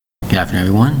Good afternoon,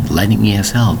 everyone.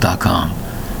 LightningESL.com.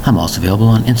 I'm also available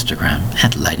on Instagram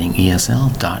at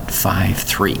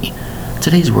lightningesl.53.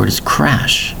 Today's word is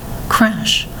crash.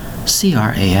 Crash.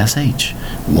 C-R-A-S-H.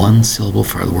 One syllable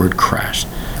for the word crash.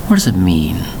 What does it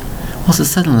mean? Well, it's a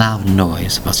sudden loud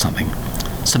noise about something.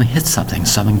 Something hit something.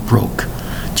 Something broke.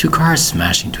 Two cars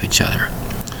smashing into each other.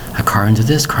 A car into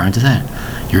this, car into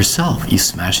that. Yourself, you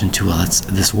smashed into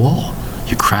this wall.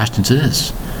 You crashed into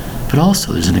this. But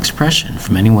also, there's an expression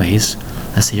for many ways.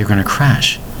 Let's say you're going to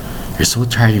crash. You're so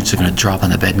tired, you're just going to drop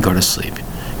on the bed and go to sleep.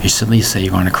 You simply say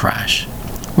you're going to crash.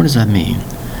 What does that mean?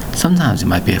 Sometimes it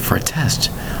might be for a test.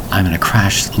 I'm going to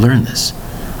crash, learn this.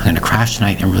 I'm going to crash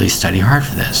tonight and really study hard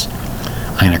for this.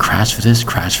 I'm going to crash for this,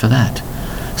 crash for that.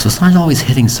 So it's not always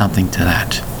hitting something to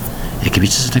that. It could be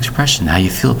just an expression, how you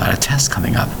feel about a test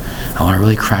coming up. I want to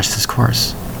really crash this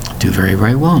course. Do very,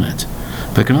 very well in it.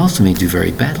 But it can also mean do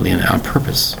very badly in it on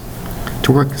purpose.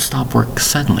 To work, stop work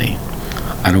suddenly.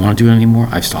 I don't want to do it anymore.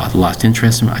 I've lost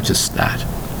interest in it. that.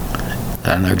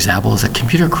 Another example is a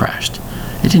computer crashed.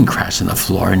 It didn't crash on the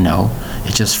floor, no.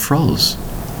 It just froze.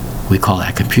 We call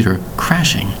that computer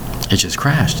crashing. It just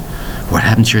crashed. What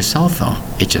happened to your cell phone?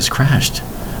 It just crashed.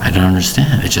 I don't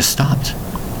understand. It just stopped.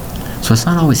 So it's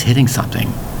not always hitting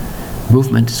something.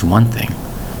 Movement is one thing,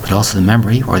 but also the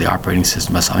memory or the operating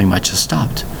system of something might just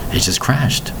stopped. It just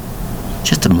crashed.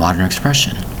 Just a modern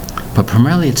expression. But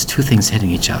primarily it's two things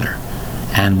hitting each other.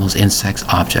 Animals, insects,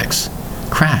 objects.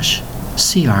 Crash.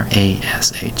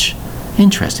 C-R-A-S-H.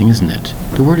 Interesting, isn't it?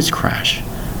 The word is crash.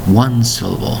 One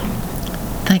syllable.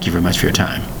 Thank you very much for your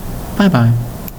time. Bye-bye.